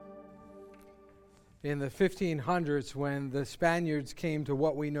In the 1500s, when the Spaniards came to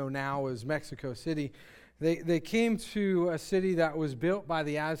what we know now as Mexico City, they came to a city that was built by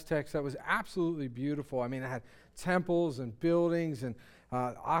the Aztecs that was absolutely beautiful. I mean, it had temples and buildings and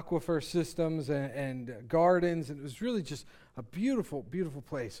aquifer systems and gardens, and it was really just a beautiful, beautiful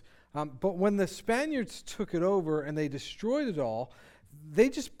place. But when the Spaniards took it over and they destroyed it all, they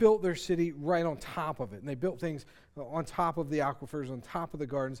just built their city right on top of it. And they built things on top of the aquifers, on top of the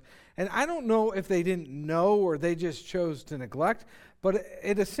gardens. And I don't know if they didn't know or they just chose to neglect, but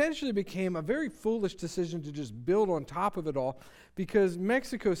it essentially became a very foolish decision to just build on top of it all, because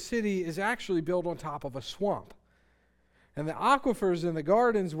Mexico City is actually built on top of a swamp. And the aquifers and the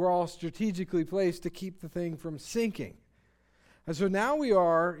gardens were all strategically placed to keep the thing from sinking. And so now we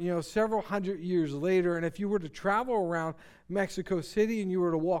are, several hundred years later, and if you were to travel around Mexico City and you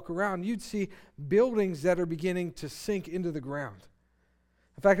were to walk around, you'd see buildings that are beginning to sink into the ground.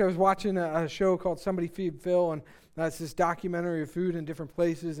 In fact, I was watching a show called Somebody Feed Phil, and that's this documentary of food in different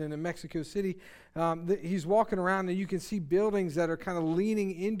places. And in Mexico City, he's walking around, and you can see buildings that are kind of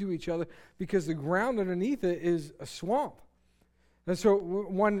leaning into each other because the ground underneath it is a swamp. And so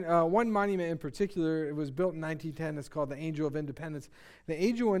one monument in particular, it was built in 1910. It's called the Angel of Independence. The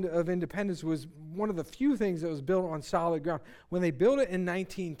Angel of Independence was one of the few things that was built on solid ground. When they built it in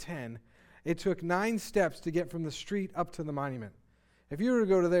 1910, it took 9 steps to get from the street up to the monument. If you were to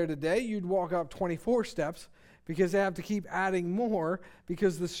go to there today, you'd walk up 24 steps because they have to keep adding more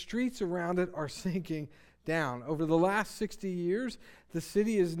because the streets around it are sinking down. Over the last 60 years, the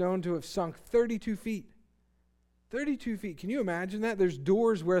city is known to have sunk 32 feet. 32 feet. Can you imagine that? There's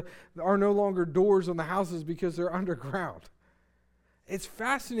doors where there are no longer doors on the houses because they're underground. It's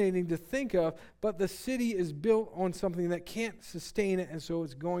fascinating to think of, but the city is built on something that can't sustain it, and so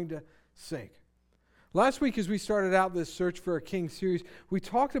it's going to sink. Last week, as we started out this Search for a King series, we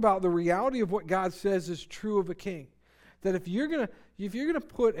talked about the reality of what God says is true of a king. That if you're gonna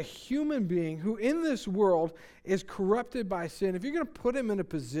put a human being who in this world is corrupted by sin, if you're gonna put him in a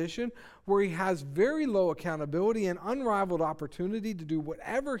position where he has very low accountability and unrivaled opportunity to do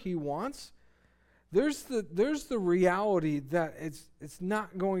whatever he wants, there's the reality that it's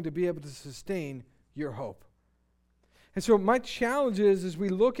not going to be able to sustain your hope. And so my challenge is, as we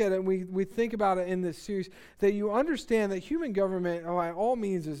look at it and we think about it in this series, that you understand that human government, by all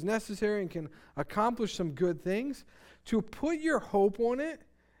means, is necessary and can accomplish some good things. To put your hope on it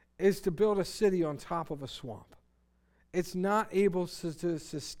is to build a city on top of a swamp. It's not able to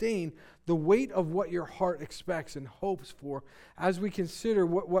sustain the weight of what your heart expects and hopes for as we consider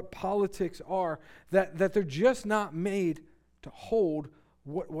what politics are, that they're just not made to hold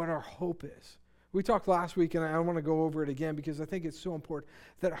what our hope is. We talked last week, and I want to go over it again because I think it's so important,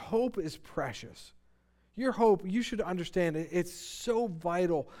 that hope is precious. Your hope, you should understand it. It's so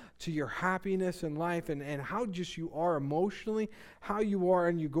vital to your happiness in life and how just you are emotionally, how you are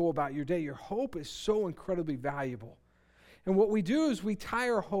and you go about your day. Your hope is so incredibly valuable. And what we do is we tie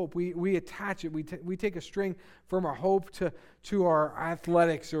our hope, we attach it, we take a string from our hope to our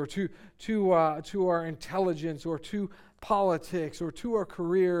athletics or to our intelligence or to politics or to our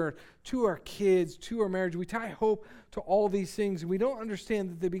career, to our kids, to our marriage. We tie hope to all these things, and we don't understand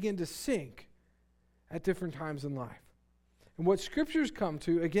that they begin to sink at different times in life. And what scriptures come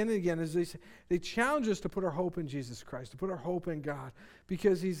to again and again is they challenge us to put our hope in Jesus Christ, to put our hope in God,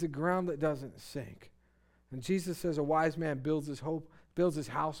 because he's the ground that doesn't sink. And Jesus says a wise man builds his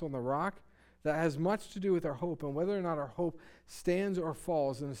house on the rock. That has much to do with our hope and whether or not our hope stands or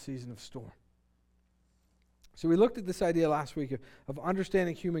falls in a season of storm. So we looked at this idea last week of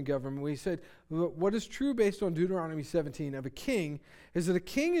understanding human government. We said what is true based on Deuteronomy 17 of a king is that a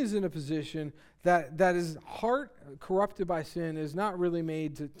king is in a position that his heart corrupted by sin is not really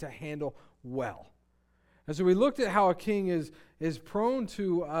made to handle well. And so we looked at how a king is prone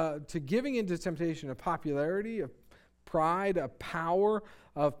to giving into temptation of popularity, of pride, of power,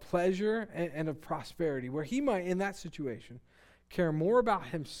 of pleasure, and of prosperity, where he might, in that situation, care more about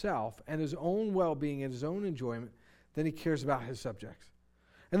himself and his own well-being and his own enjoyment than he cares about his subjects.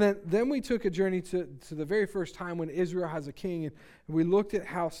 And then we took a journey to the very first time when Israel has a king, and we looked at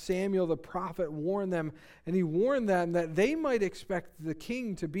how Samuel the prophet warned them, and he warned them that they might expect the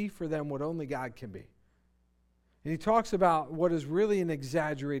king to be for them what only God can be. And he talks about what is really an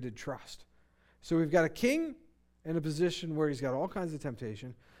exaggerated trust. So we've got a king in a position where he's got all kinds of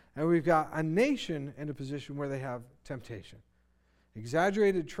temptation, and we've got a nation in a position where they have temptation.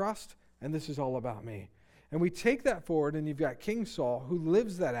 Exaggerated trust, and this is all about me. And we take that forward, and you've got King Saul, who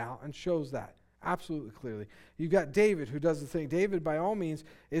lives that out and shows that absolutely clearly. You've got David, who does the thing. David, by all means,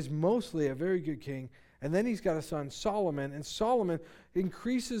 is mostly a very good king, And then he's got a son, Solomon, and Solomon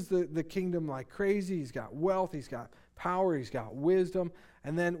increases the kingdom like crazy. He's got wealth, he's got power, he's got wisdom.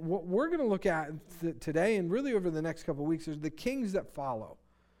 And then what we're going to look at today and really over the next couple of weeks is the kings that follow.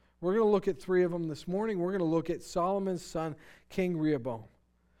 We're going to look at 3 of them this morning. We're going to look at Solomon's son, King Rehoboam.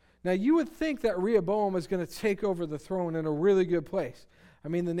 Now, you would think that Rehoboam is going to take over the throne in a really good place. I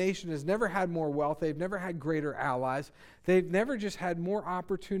mean, the nation has never had more wealth. They've never had greater allies. They've never just had more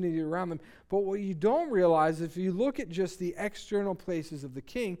opportunity around them. But what you don't realize, if you look at just the external places of the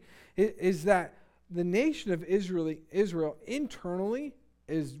king, is that the nation of Israel internally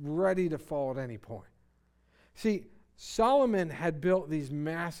is ready to fall at any point. See, Solomon had built these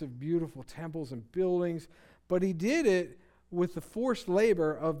massive, beautiful temples and buildings, but he did it with the forced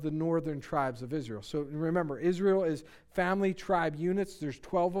labor of the northern tribes of Israel. So remember, Israel is family tribe units. There's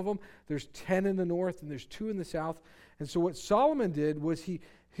 12 of them. There's 10 in the north and there's 2 in the south. And so what Solomon did was he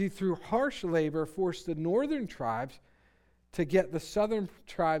through harsh labor forced the northern tribes to get the southern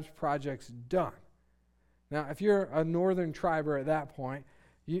tribes' projects done. Now, if you're a northern triber at that point,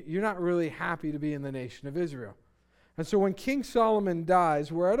 you're not really happy to be in the nation of Israel. And so when King Solomon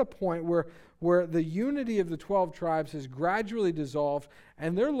dies, we're at a point where the unity of the 12 tribes has gradually dissolved,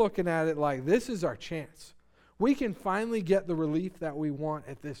 and they're looking at it like, this is our chance. We can finally get the relief that we want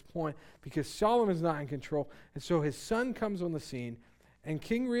at this point because Solomon's not in control. And so his son comes on the scene, and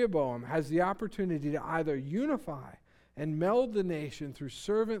King Rehoboam has the opportunity to either unify and meld the nation through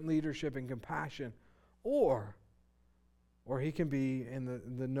servant leadership and compassion, or he can be, in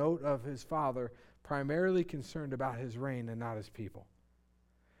the note of his father, primarily concerned about his reign and not his people.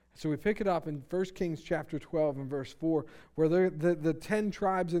 So we pick it up in 1 Kings chapter 12 and verse 4, where the 10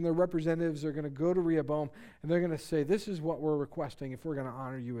 tribes and their representatives are going to go to Rehoboam, and they're going to say, this is what we're requesting if we're going to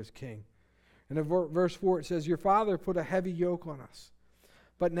honor you as king. And in verse 4 it says, your father put a heavy yoke on us,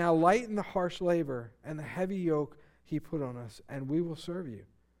 but now lighten the harsh labor and the heavy yoke he put on us, and we will serve you.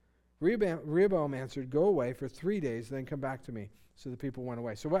 Rehoboam answered, go away for 3 days, then come back to me. So the people went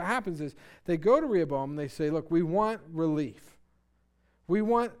away. So what happens is they go to Rehoboam and they say, look, we want relief. We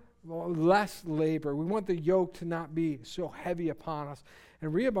want less labor. We want the yoke to not be so heavy upon us.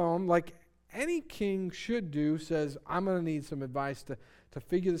 And Rehoboam, like any king should do, says, I'm going to need some advice to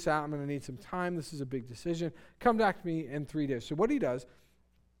figure this out. I'm going to need some time. This is a big decision. Come back to me in 3 days. So what he does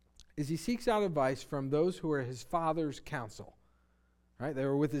is he seeks out advice from those who are his father's counsel. Right? They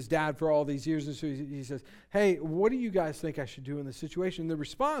were with his dad for all these years, and so he says, hey, what do you guys think I should do in this situation? The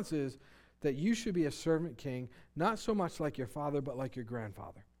response is that you should be a servant king, not so much like your father, but like your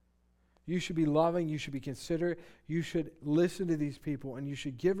grandfather. You should be loving, you should be considerate, you should listen to these people, and you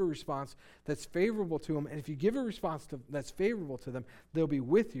should give a response that's favorable to them. And if you give a response that's favorable to them, they'll be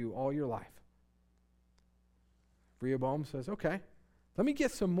with you all your life. Rehoboam says, okay, let me get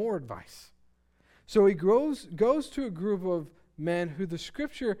some more advice. So he goes to a group of men who the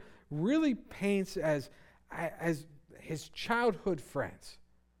scripture really paints as his childhood friends.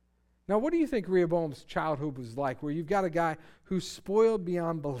 Now, what do you think Rehoboam's childhood was like, where you've got a guy who's spoiled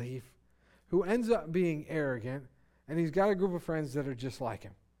beyond belief, who ends up being arrogant, and he's got a group of friends that are just like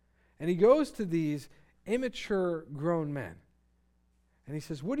him. And he goes to these immature grown men, and he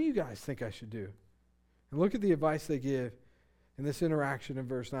says, what do you guys think I should do? And look at the advice they give in this interaction in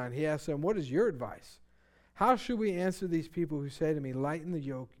verse 9. He asks them, what is your advice? How should we answer these people who say to me, lighten the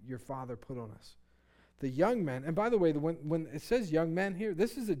yoke your father put on us? The young men, and by the way, when it says young men here,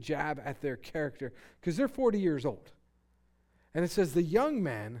 this is a jab at their character because they're 40 years old. And it says the young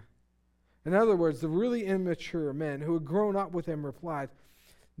men, in other words, the really immature men who had grown up with him replied,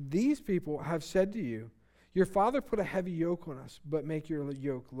 these people have said to you, your father put a heavy yoke on us, but make your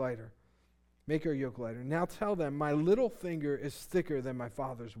yoke lighter. Make our yoke lighter. Now tell them, my little finger is thicker than my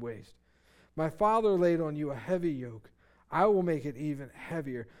father's waist. My father laid on you a heavy yoke. I will make it even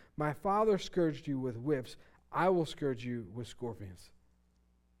heavier. My father scourged you with whips. I will scourge you with scorpions.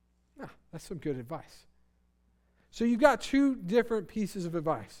 Now, that's some good advice. So you've got 2 different pieces of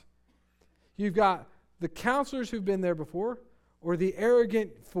advice. You've got the counselors who've been there before, or the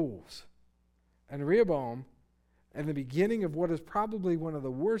arrogant fools. And Rehoboam, at the beginning of what is probably one of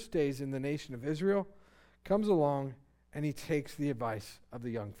the worst days in the nation of Israel, comes along and he takes the advice of the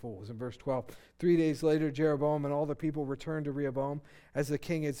young fools. In verse 12, 3 days later, Jeroboam and all the people returned to Rehoboam, as the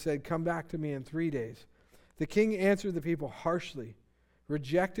king had said, come back to me in 3 days. The king answered the people harshly,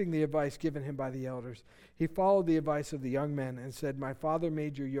 rejecting the advice given him by the elders. He followed the advice of the young men and said, my father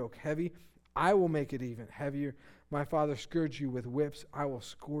made your yoke heavy. I will make it even heavier. My father scourged you with whips. I will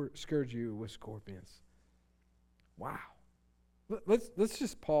scourge you with scorpions. Wow. Let's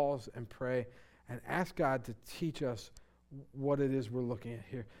just pause and pray and ask God to teach us what it is we're looking at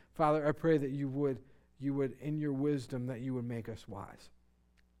here. Father, I pray that you would you would, in your wisdom, that you would make us wise.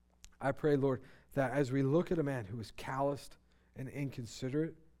 I pray, Lord, that as we look at a man who is calloused and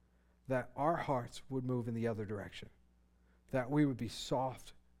inconsiderate, that our hearts would move in the other direction. That we would be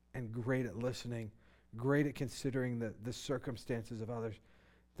soft and great at listening, great at considering the circumstances of others,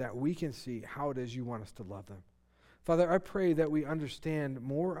 that we can see how it is you want us to love them. Father, I pray that we understand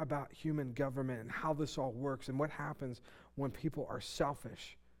more about human government and how this all works and what happens when people are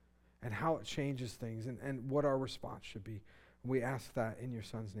selfish and how it changes things and what our response should be. We ask that in your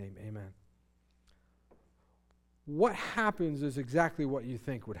Son's name. Amen. What happens is exactly what you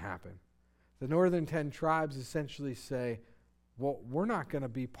think would happen. The northern 10 tribes essentially say, well, we're not going to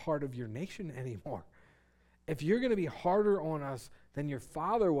be part of your nation anymore. If you're going to be harder on us than your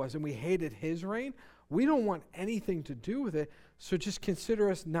father was and we hated his reign, we don't want anything to do with it, so just consider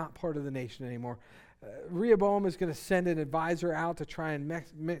us not part of the nation anymore. Rehoboam is going to send an advisor out to try and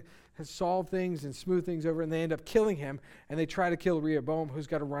solve things and smooth things over, and they end up killing him, and they try to kill Rehoboam, who's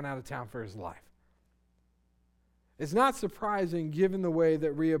got to run out of town for his life. It's not surprising given the way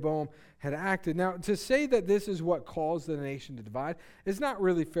that Rehoboam had acted. Now, to say that this is what caused the nation to divide is not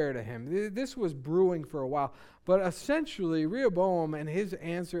really fair to him. This was brewing for a while. But essentially, Rehoboam and his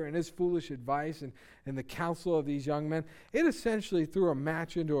answer and his foolish advice and the counsel of these young men, it essentially threw a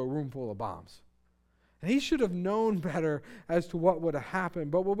match into a room full of bombs. And he should have known better as to what would have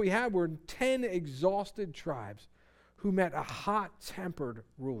happened. But what we had were 10 exhausted tribes who met a hot-tempered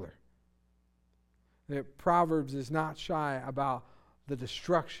ruler. Proverbs is not shy about the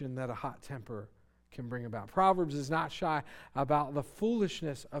destruction that a hot temper can bring about. Proverbs is not shy about the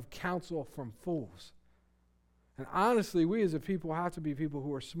foolishness of counsel from fools. And honestly, we as a people have to be people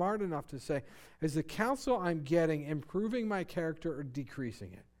who are smart enough to say, is the counsel I'm getting improving my character or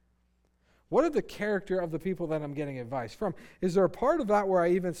decreasing it? What are the character of the people that I'm getting advice from? Is there a part of that where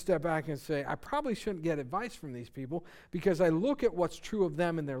I even step back and say, I probably shouldn't get advice from these people because I look at what's true of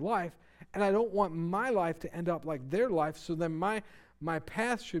them in their life, and I don't want my life to end up like their life, so then my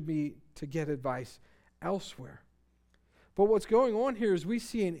path should be to get advice elsewhere. But what's going on here is we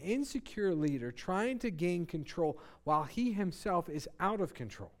see an insecure leader trying to gain control while he himself is out of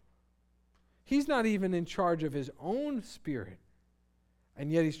control. He's not even in charge of his own spirit,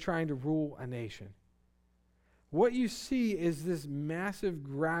 and yet he's trying to rule a nation. What you see is this massive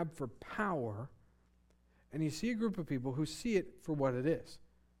grab for power, and you see a group of people who see it for what it is.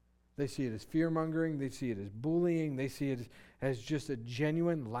 They see it as fear-mongering. They see it as bullying. They see it as just a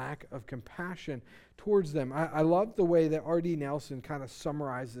genuine lack of compassion towards them. I love the way that R.D. Nelson kind of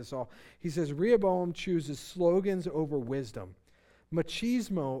summarized this all. He says, Rehoboam chooses slogans over wisdom,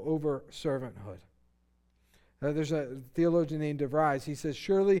 machismo over servanthood. There's a theologian named DeVries. He says,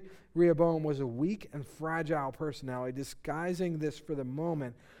 surely Rehoboam was a weak and fragile personality, disguising this for the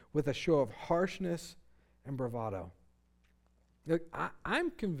moment with a show of harshness and bravado. Look, I'm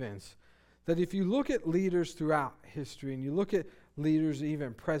convinced that if you look at leaders throughout history and you look at leaders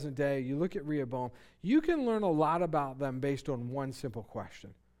even present day, you look at Rehoboam, you can learn a lot about them based on one simple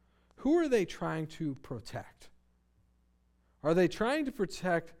question. Who are they trying to protect? Are they trying to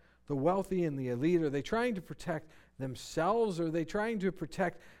protect the wealthy and the elite? Are they trying to protect themselves? Are they trying to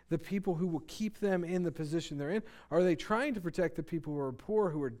protect the people who will keep them in the position they're in? Are they trying to protect the people who are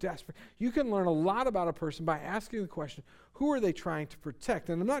poor, who are desperate? You can learn a lot about a person by asking the question, who are they trying to protect?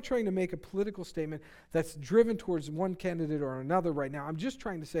 And I'm not trying to make a political statement that's driven towards one candidate or another right now. I'm just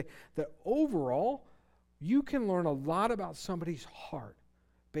trying to say that overall, you can learn a lot about somebody's heart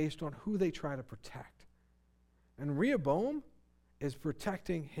based on who they try to protect. And Rehoboam is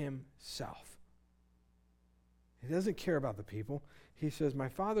protecting himself. He doesn't care about the people. He says, my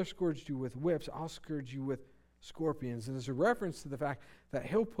father scourged you with whips, I'll scourge you with scorpions. And there's a reference to the fact that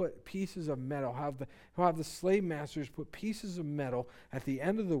he'll put pieces of metal, he'll have the slave masters put pieces of metal at the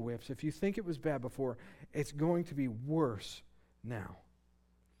end of the whips. If you think it was bad before, it's going to be worse now.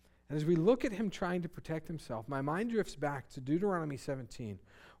 And as we look at him trying to protect himself, my mind drifts back to Deuteronomy 17,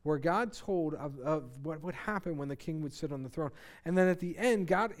 where God told of what would happen when the king would sit on the throne. And then at the end,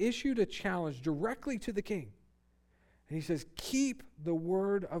 God issued a challenge directly to the king. And he says, keep the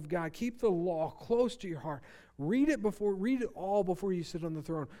word of God, keep the law close to your heart. Read it all before you sit on the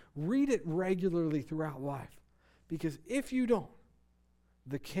throne. Read it regularly throughout life. Because if you don't,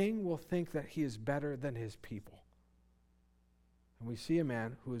 the king will think that he is better than his people. And we see a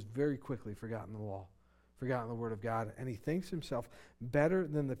man who has very quickly forgotten the law, forgotten the word of God, and he thinks himself better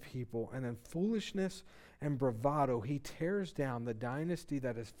than the people. And in foolishness and bravado, he tears down the dynasty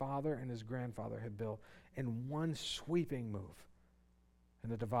that his father and his grandfather had built in one sweeping move.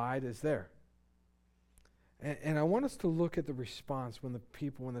 And the divide is there. And I want us to look at the response when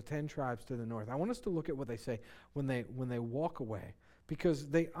the 10 tribes to the north, I want us to look at what they say when they walk away, because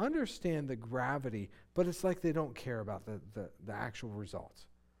they understand the gravity, but it's like they don't care about the actual results.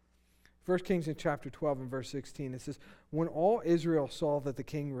 1 Kings in chapter 12 and verse 16, it says, when all Israel saw that the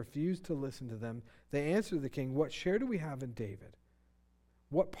king refused to listen to them, they answered the king, what share do we have in David?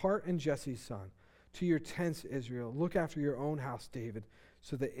 What part in Jesse's son? To your tents, Israel. Look after your own house, David.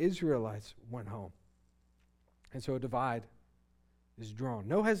 So the Israelites went home. And so a divide is drawn.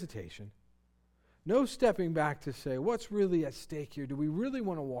 No hesitation. No stepping back to say, what's really at stake here? Do we really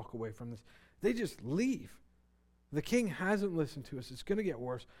want to walk away from this? They just leave. The king hasn't listened to us. It's going to get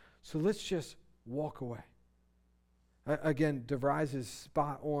worse. So let's just walk away. Again, DeVries is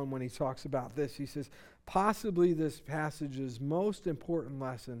spot on when he talks about this. He says, possibly this passage's most important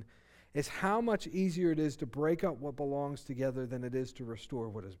lesson is how much easier it is to break up what belongs together than it is to restore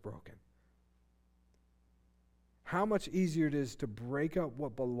what is broken. How much easier it is to break up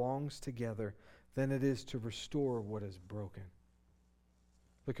what belongs together than it is to restore what is broken.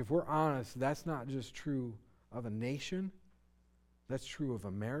 Look, if we're honest, that's not just true of a nation. That's true of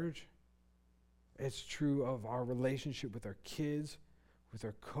a marriage. It's true of our relationship with our kids, with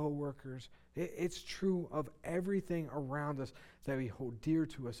our coworkers. It's true of everything around us that we hold dear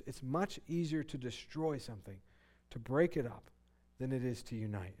to us. It's much easier to destroy something, to break it up, than it is to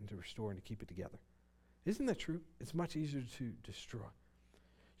unite and to restore and to keep it together. Isn't that true? It's much easier to destroy.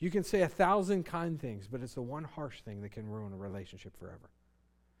 You can say 1,000 kind things, but it's the one harsh thing that can ruin a relationship forever.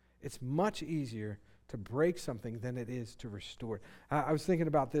 It's much easier to break something than it is to restore it. I was thinking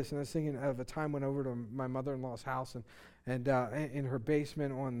about this, and I was thinking of a time when I went over to my mother-in-law's house, and in her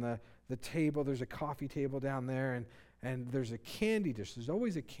basement on the table, there's a coffee table down there, and there's a candy dish. There's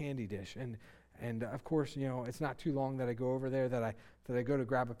always a candy dish, and of course, it's not too long that I go over there that I go to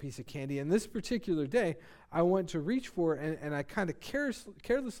grab a piece of candy. And this particular day, I went to reach for it, and I kind of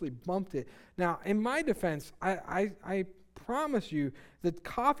carelessly bumped it. Now, in my defense, I promise you, the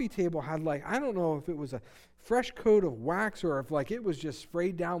coffee table had I don't know if it was a fresh coat of wax or if it was just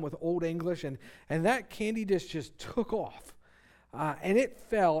sprayed down with Old English, and that candy dish just took off. And it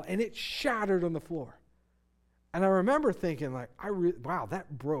fell, and it shattered on the floor. And I remember thinking, wow,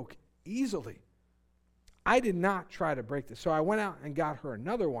 that broke easily. I did not try to break this. So I went out and got her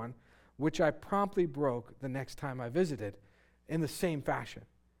another one, which I promptly broke the next time I visited in the same fashion.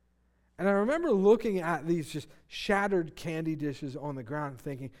 And I remember looking at these just shattered candy dishes on the ground and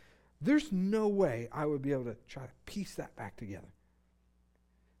thinking, there's no way I would be able to try to piece that back together.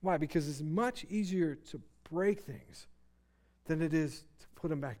 Why? Because it's much easier to break things than it is to put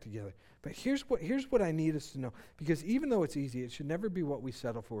them back together. But here's what I need us to know. Because even though it's easy, it should never be what we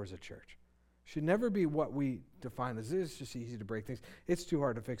settle for as a church. Should never be what we define as, it's just easy to break things. It's too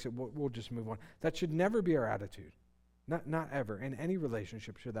hard to fix it. We'll just move on. That should never be our attitude. Not ever. In any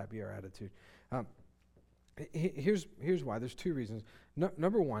relationship should that be our attitude. Here's why. There's two reasons.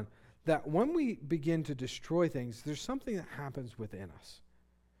 Number one, that when we begin to destroy things, there's something that happens within us.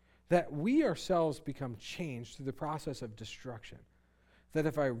 That we ourselves become changed through the process of destruction. That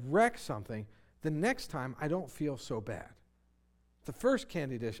if I wreck something, the next time I don't feel so bad. The first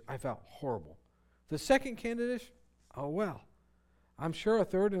candy dish, I felt horrible. The second candy dish, oh well. I'm sure a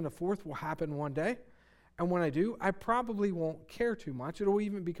third and a fourth will happen one day. And when I do, I probably won't care too much. It'll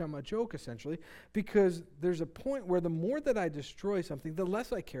even become a joke, essentially, because there's a point where the more that I destroy something, the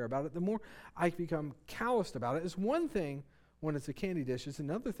less I care about it, the more I become calloused about it. It's one thing when it's a candy dish. It's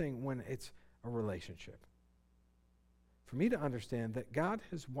another thing when it's a relationship. For me to understand that God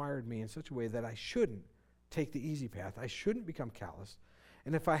has wired me in such a way that I shouldn't take the easy path. I shouldn't become callous.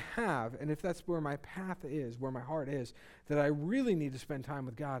 And if I have, and if that's where my path is, where my heart is, that I really need to spend time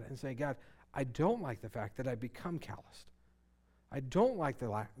with God and say, God, I don't like the fact that I've become calloused. I don't like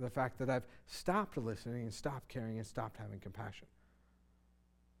the fact that I've stopped listening and stopped caring and stopped having compassion.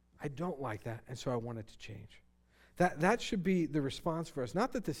 I don't like that, and so I want it to change. That should be the response for us.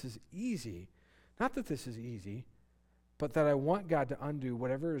 Not that this is easy, but that I want God to undo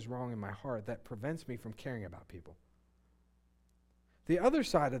whatever is wrong in my heart that prevents me from caring about people. The other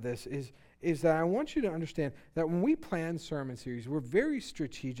side of this is that I want you to understand that when we plan sermon series, we're very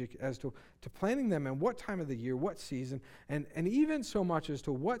strategic as to planning them and what time of the year, what season, and even so much as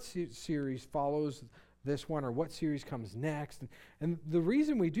to what series follows this one or what series comes next. And the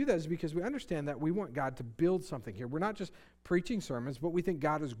reason we do that is because we understand that we want God to build something here. We're not just preaching sermons, but we think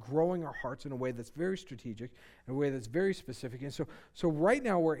God is growing our hearts in a way that's very strategic, in a way that's very specific. And so right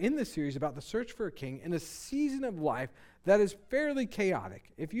now we're in this series about the search for a king in a season of life that is fairly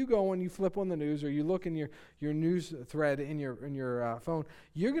chaotic. If you go and you flip on the news or you look in your news thread in your phone,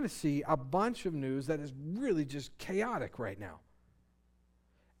 you're going to see a bunch of news that is really just chaotic right now.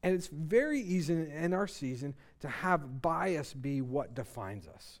 And it's very easy in our season to have bias be what defines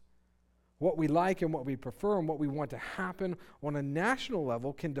us. What we like and what we prefer and what we want to happen on a national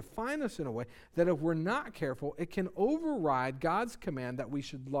level can define us in a way that if we're not careful, it can override God's command that we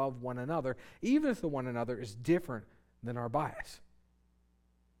should love one another, even if the one another is different than our bias.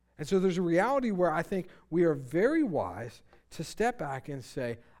 And so there's a reality where I think we are very wise to step back and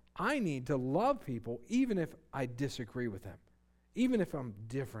say, I need to love people even if I disagree with them, even if I'm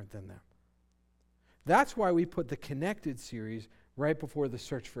different than them. That's why we put the Connected series right before the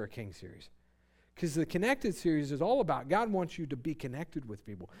Search for a King series. Because the Connected series is all about God wants you to be connected with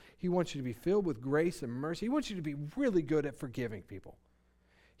people. He wants you to be filled with grace and mercy. He wants you to be really good at forgiving people.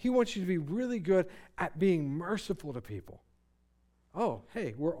 He wants you to be really good at being merciful to people. Oh,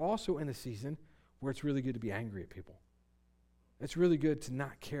 hey, we're also in a season where it's really good to be angry at people. It's really good to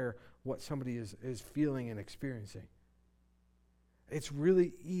not care what somebody is feeling and experiencing. It's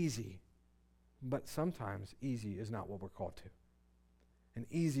really easy, but sometimes easy is not what we're called to. And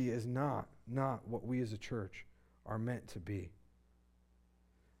easy is not what we as a church are meant to be.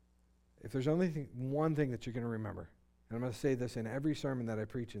 If there's only one thing that you're going to remember, and I'm going to say this in every sermon that I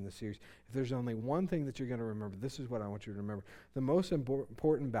preach in this series, if there's only one thing that you're going to remember, this is what I want you to remember. The most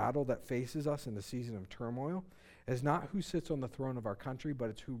important battle that faces us in the season of turmoil is not who sits on the throne of our country, but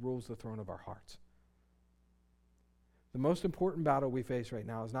it's who rules the throne of our hearts. The most important battle we face right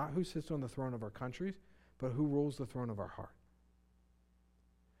now is not who sits on the throne of our countries, but who rules the throne of our heart.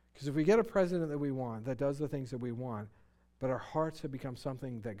 Because if we get a president that we want, that does the things that we want, but our hearts have become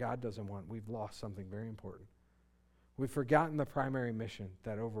something that God doesn't want, we've lost something very important. We've forgotten the primary mission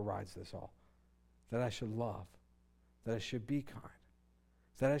that overrides this all. That I should love, that I should be kind,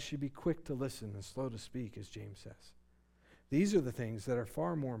 that I should be quick to listen and slow to speak, as James says. These are the things that are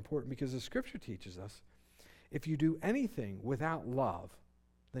far more important because the Scripture teaches us if you do anything without love,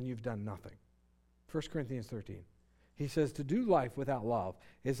 then you've done nothing. 1 Corinthians 13. He says to do life without love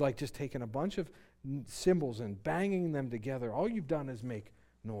is like just taking a bunch of cymbals and banging them together. All you've done is make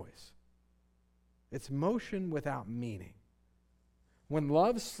noise. It's motion without meaning. When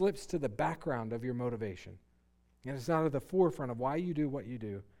love slips to the background of your motivation, and it's not at the forefront of why you do what you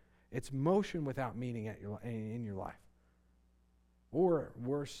do, it's motion without meaning in your life. Or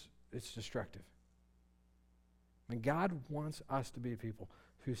worse, it's destructive. And God wants us to be a people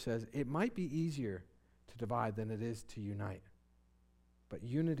who says it might be easier to divide than it is to unite. But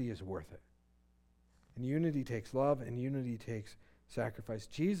unity is worth it. And unity takes love and unity takes sacrifice.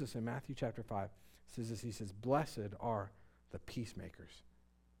 Jesus in Matthew chapter 5 says this. He says, blessed are the peacemakers.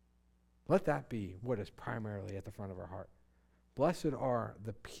 Let that be what is primarily at the front of our heart. Blessed are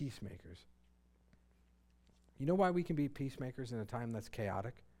the peacemakers. You know why we can be peacemakers in a time that's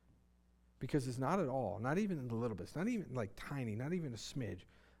chaotic? Because it's not at all, not even in the little bits, not even like tiny, not even a smidge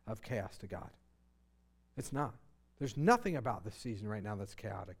of chaos to God. It's not. There's nothing about this season right now that's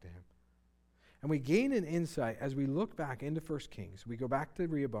chaotic to him. And we gain an insight as we look back into 1 Kings. We go back to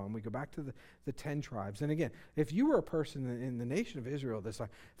Rehoboam. We go back to the 10 tribes. And again, if you were a person in the nation of Israel that's like,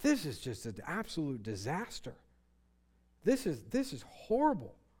 this is just an absolute disaster. This is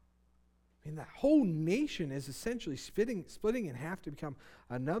horrible. I mean, that whole nation is essentially splitting in half to become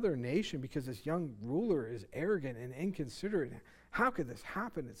another nation because this young ruler is arrogant and inconsiderate. How could this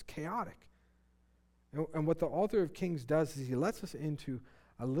happen? It's chaotic. And what the author of Kings does is he lets us into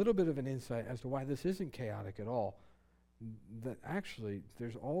a little bit of an insight as to why this isn't chaotic at all. That actually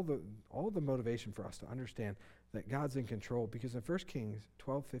there's all the motivation for us to understand that God's in control. Because in 1 Kings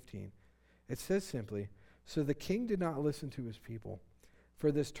 12:15, it says simply, so the king did not listen to his people,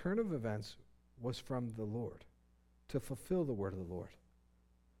 for this turn of events was from the Lord, to fulfill the word of the Lord.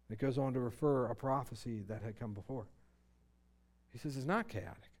 It goes on to refer a prophecy that had come before. He says it's not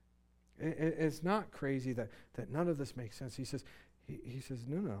chaotic. It's not crazy that none of this makes sense. He says,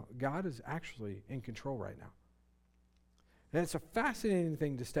 no, God is actually in control right now. And it's a fascinating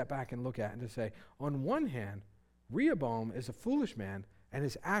thing to step back and look at and to say, on one hand, Rehoboam is a foolish man and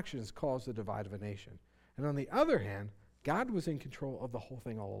his actions cause the divide of a nation. And on the other hand, God was in control of the whole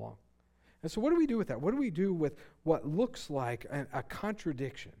thing all along. And so what do we do with that? What do we do with what looks like a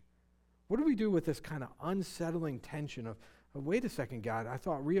contradiction? What do we do with this kind of unsettling tension wait a second, God, I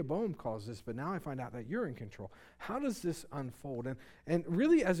thought Rehoboam caused this, but now I find out that you're in control. How does this unfold? And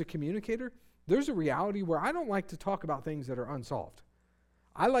really, as a communicator, there's a reality where I don't like to talk about things that are unsolved.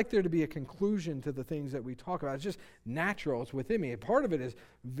 I like there to be a conclusion to the things that we talk about. It's just natural. It's within me. And part of it is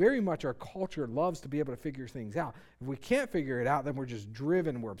very much our culture loves to be able to figure things out. If we can't figure it out, then we're just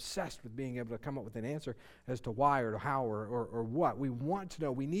driven. We're obsessed with being able to come up with an answer as to why or how or what. We want to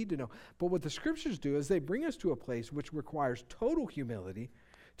know. We need to know. But what the scriptures do is they bring us to a place which requires total humility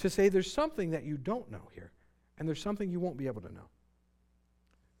to say there's something that you don't know here, and there's something you won't be able to know.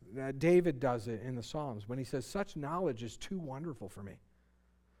 David does it in the Psalms when he says, such knowledge is too wonderful for me.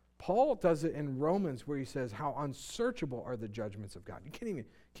 Paul does it in Romans where he says, how unsearchable are the judgments of God. You can't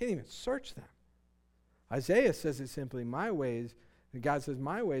even search them. Isaiah says it simply, my ways, and God says,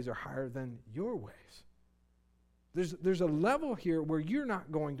 my ways are higher than your ways. There's a level here where you're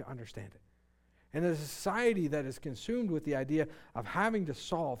not going to understand it. And a society that is consumed with the idea of having to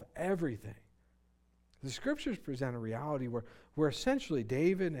solve everything, the scriptures present a reality where essentially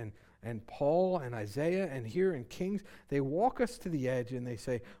David and Paul and Isaiah and here in Kings, they walk us to the edge and they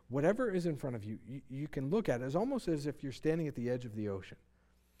say, whatever is in front of you, you can look at it as almost as if you're standing at the edge of the ocean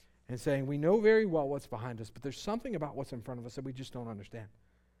and saying, we know very well what's behind us, but there's something about what's in front of us that we just don't understand.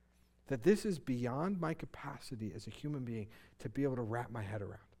 That this is beyond my capacity as a human being to be able to wrap my head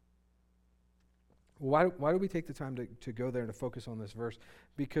around. Why do we take the time to go there and to focus on this verse?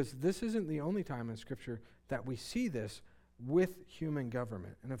 Because this isn't the only time in Scripture that we see this with human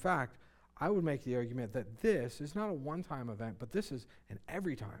government. And in fact, I would make the argument that this is not a one-time event, but this is an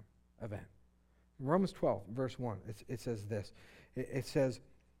every-time event. In Romans 12, verse 1, it says this. It says,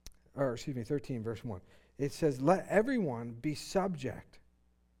 13, verse 1. It says, let everyone be subject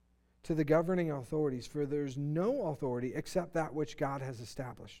to the governing authorities, for there's no authority except that which God has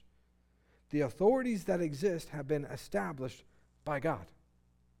established. The authorities that exist have been established by God.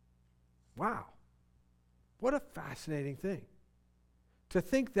 Wow. What a fascinating thing. To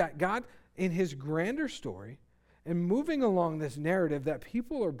think that God, in his grander story, and moving along this narrative that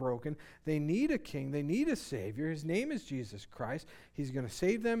people are broken, they need a king, they need a savior. His name is Jesus Christ. He's going to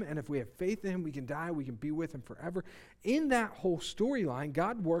save them, and if we have faith in him, we can die, we can be with him forever. In that whole storyline,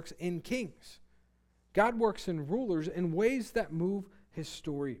 God works in kings. God works in rulers in ways that move his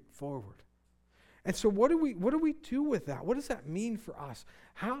story forward. And so what do we do with that? What does that mean for us?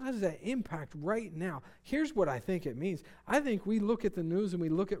 How does that impact right now? Here's what I think it means. I think we look at the news and we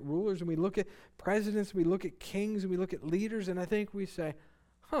look at rulers and we look at presidents, we look at kings and we look at leaders, and I think we say,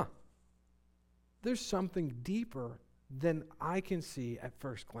 there's something deeper than I can see at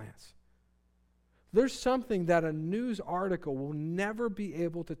first glance. There's something that a news article will never be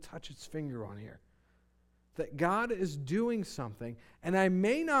able to touch its finger on here. That God is doing something, and I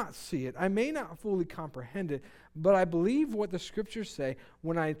may not see it, I may not fully comprehend it, but I believe what the scriptures say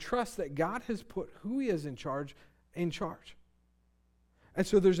when I trust that God has put who he is in charge. And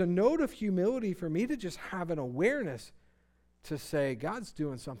so there's a note of humility for me to just have an awareness to say, God's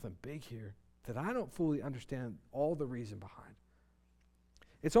doing something big here that I don't fully understand all the reason behind.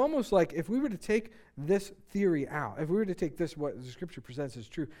 It's almost like if we were to take this theory out, if we were to take this, what the scripture presents as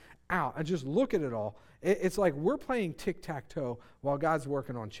true, out and just look at it all, it's like we're playing tic-tac-toe while God's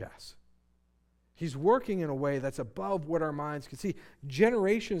working on chess. He's working in a way that's above what our minds can see,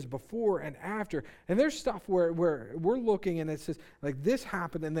 generations before and after. And there's stuff where we're looking and it says, like, this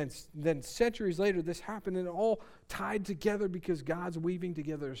happened, and then centuries later this happened, and it all tied together because God's weaving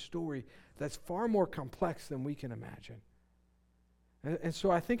together a story that's far more complex than we can imagine. And so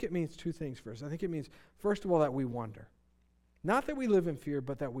I think it means two things for us. I think it means, first of all, that we wonder. Not that we live in fear,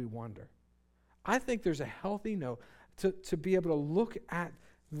 but that we wonder. I think there's a healthy note to be able to look at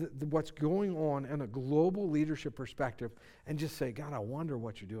what's going on in a global leadership perspective and just say, God, I wonder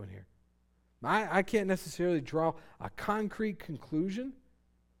what you're doing here. I can't necessarily draw a concrete conclusion,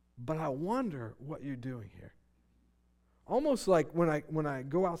 but I wonder what you're doing here. Almost like when I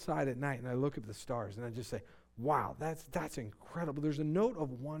go outside at night and I look at the stars and I just say, wow, that's incredible. There's a note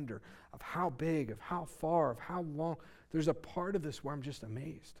of wonder of how big, of how far, of how long. There's a part of this where I'm just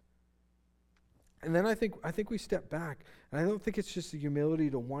amazed. And then I think we step back, and I don't think it's just the humility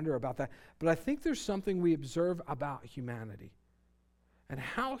to wonder about that, but I think there's something we observe about humanity and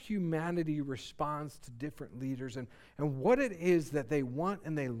how humanity responds to different leaders and what it is that they want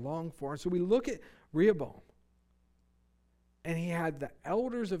and they long for. And so we look at Rehoboam, and he had the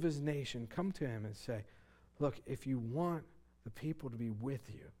elders of his nation come to him and say, look, if you want the people to be with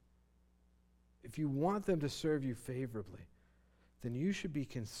you, if you want them to serve you favorably, then you should be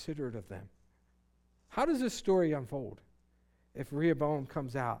considerate of them. How does this story unfold? If Rehoboam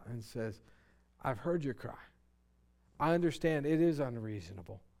comes out and says, I've heard your cry. I understand it is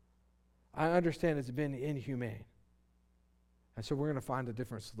unreasonable. I understand it's been inhumane. And so we're going to find a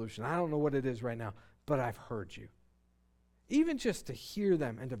different solution. I don't know what it is right now, but I've heard you. Even just to hear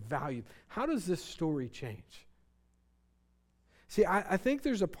them and to value, how does this story change? See, I think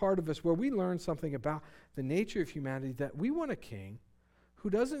there's a part of us where we learn something about the nature of humanity, that we want a king who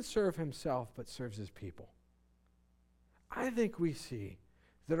doesn't serve himself but serves his people. I think we see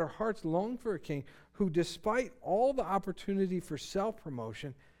that our hearts long for a king who, despite all the opportunity for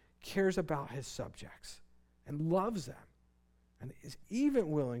self-promotion, cares about his subjects and loves them and is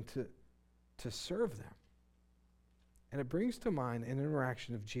even willing to serve them. And it brings to mind an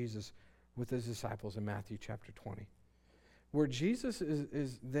interaction of Jesus with his disciples in Matthew chapter 20, where Jesus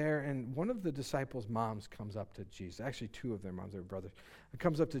is there, and one of the disciples' moms comes up to Jesus. Actually, two of their moms, their brothers,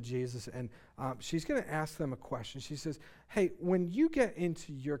 comes up to Jesus, and she's going to ask them a question. She says, hey, when you get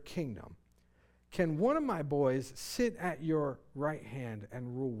into your kingdom, can one of my boys sit at your right hand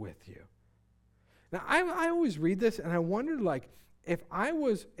and rule with you? Now, I always read this, and I wondered, like, if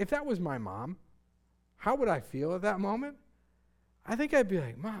that was my mom, how would I feel at that moment? I think I'd be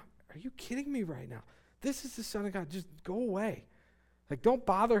like, Mom, are you kidding me right now? This is the Son of God. Just go away. Like, don't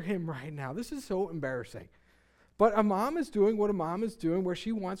bother him right now. This is so embarrassing. But a mom is doing what a mom is doing, where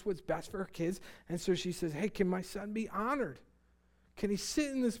she wants what's best for her kids. And so she says, hey, can my son be honored? Can he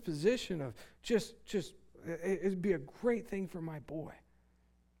sit in this position of it'd be a great thing for my boy?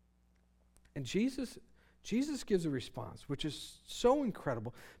 And Jesus gives a response, which is so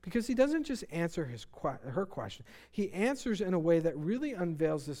incredible, because he doesn't just answer her question. He answers in a way that really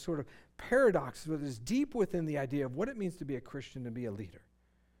unveils this sort of paradox that is deep within the idea of what it means to be a Christian and be a leader.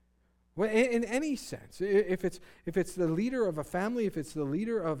 Well, in any sense, if it's the leader of a family, if it's the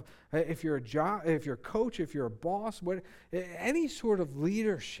leader of, if you're a coach, if you're a boss, any sort of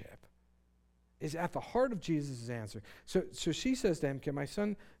leadership is at the heart of Jesus' answer. So she says to him, can my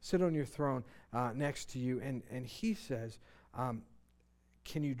son sit on your throne next to you? And he says,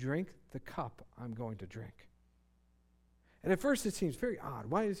 can you drink the cup I'm going to drink? And at first it seems very odd.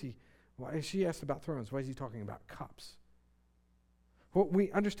 Why she asked about thrones? Why is he talking about cups? Well,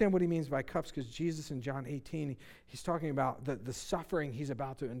 we understand what he means by cups, because Jesus in John 18, he's talking about the suffering he's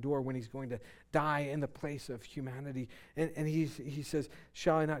about to endure when he's going to die in the place of humanity. And he says,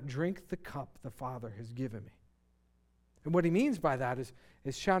 shall I not drink the cup the Father has given me? And what he means by that is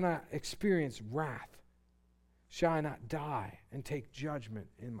shall I not experience wrath? Shall I not die and take judgment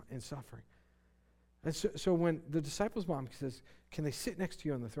in suffering? And so when the disciples' mom says, can they sit next to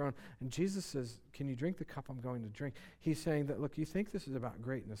you on the throne? And Jesus says, can you drink the cup I'm going to drink? He's saying that, look, you think this is about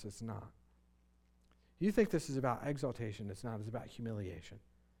greatness. It's not. You think this is about exaltation. It's not. It's about humiliation.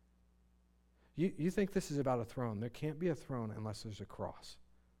 You think this is about a throne. There can't be a throne unless there's a cross.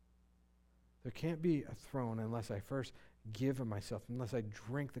 There can't be a throne unless I first give of myself, unless I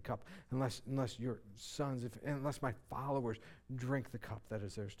drink the cup, unless your sons, unless my followers drink the cup that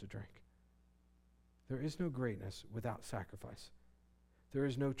is theirs to drink. There is no greatness without sacrifice. There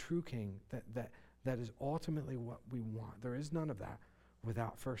is no true king that is ultimately what we want. There is none of that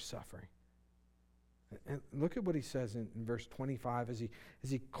without first suffering. And look at what he says in verse 25 as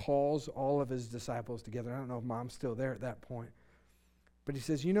he calls all of his disciples together. I don't know if mom's still there at that point. But he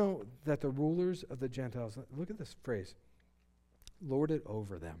says, you know that the rulers of the Gentiles, look at this phrase, lord it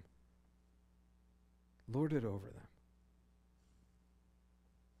over them. Lord it over them.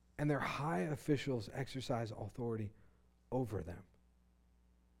 And their high officials exercise authority over them.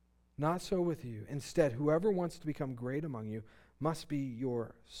 Not so with you. Instead, whoever wants to become great among you must be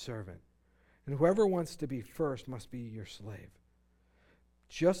your servant. And whoever wants to be first must be your slave.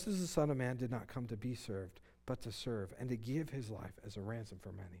 Just as the Son of Man did not come to be served, but to serve, and to give his life as a ransom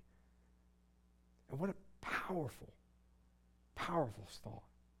for many. And what a powerful, powerful thought.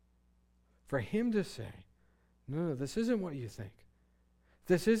 For him to say, no, this isn't what you think.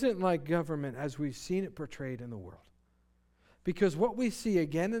 This isn't like government as we've seen it portrayed in the world. Because what we see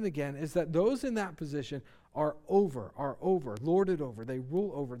again and again is that those in that position are lorded over. They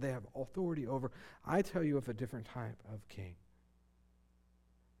rule over. They have authority over. I tell you of a different type of king.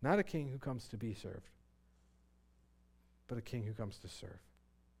 Not a king who comes to be served, but a king who comes to serve.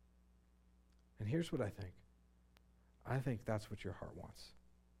 And here's what I think. I think that's what your heart wants.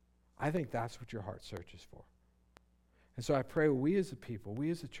 I think that's what your heart searches for. And so I pray we as a people, we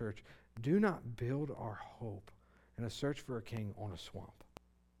as a church, do not build our hope in a search for a king on a swamp.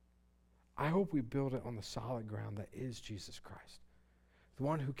 I hope we build it on the solid ground that is Jesus Christ, the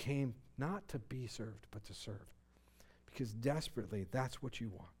one who came not to be served, but to serve. Because desperately, that's what you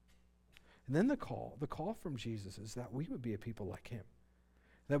want. And then the call from Jesus is that we would be a people like him,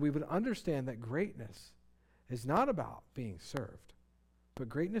 that we would understand that greatness is not about being served, but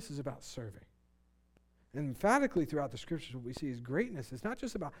greatness is about serving. And emphatically throughout the scriptures, what we see is greatness is not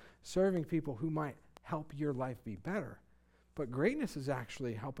just about serving people who might help your life be better, but greatness is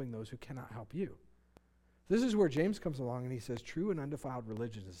actually helping those who cannot help you. This is where James comes along and he says, true and undefiled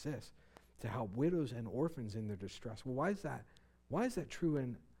religion is this, to help widows and orphans in their distress. Well, why is that? Why is that true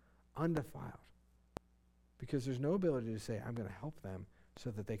and undefiled? Because there's no ability to say, I'm going to help them so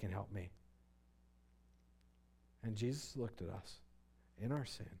that they can help me. And Jesus looked at us in our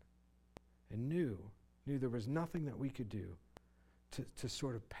sin and knew there was nothing that we could do to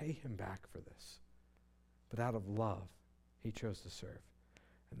sort of pay him back for this. But out of love, he chose to serve.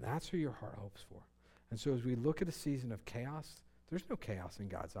 And that's who your heart hopes for. And so as we look at a season of chaos, there's no chaos in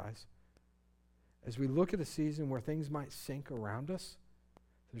God's eyes. As we look at a season where things might sink around us,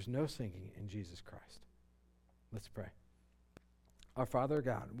 there's no sinking in Jesus Christ. Let's pray. Our Father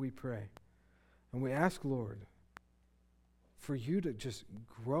God, we pray, and we ask, Lord, for you to just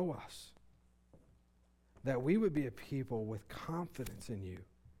grow us, that we would be a people with confidence in you.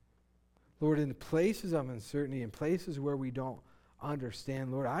 Lord, in places of uncertainty, in places where we don't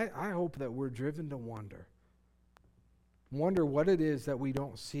understand, Lord, I hope that we're driven to wonder. Wonder what it is that we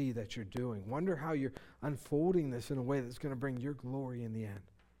don't see that you're doing. Wonder how you're unfolding this in a way that's going to bring your glory in the end.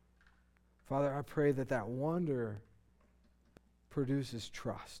 Father, I pray that that wonder produces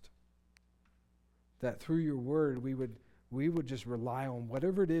trust. That through your word we would just rely on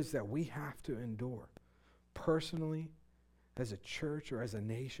whatever it is that we have to endure, personally, as a church or as a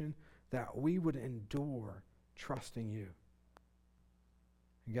nation, that we would endure trusting you.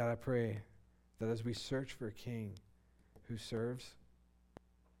 And God, I pray that as we search for a king who serves,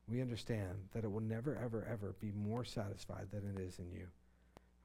 we understand that it will never, ever, ever be more satisfied than it is in you.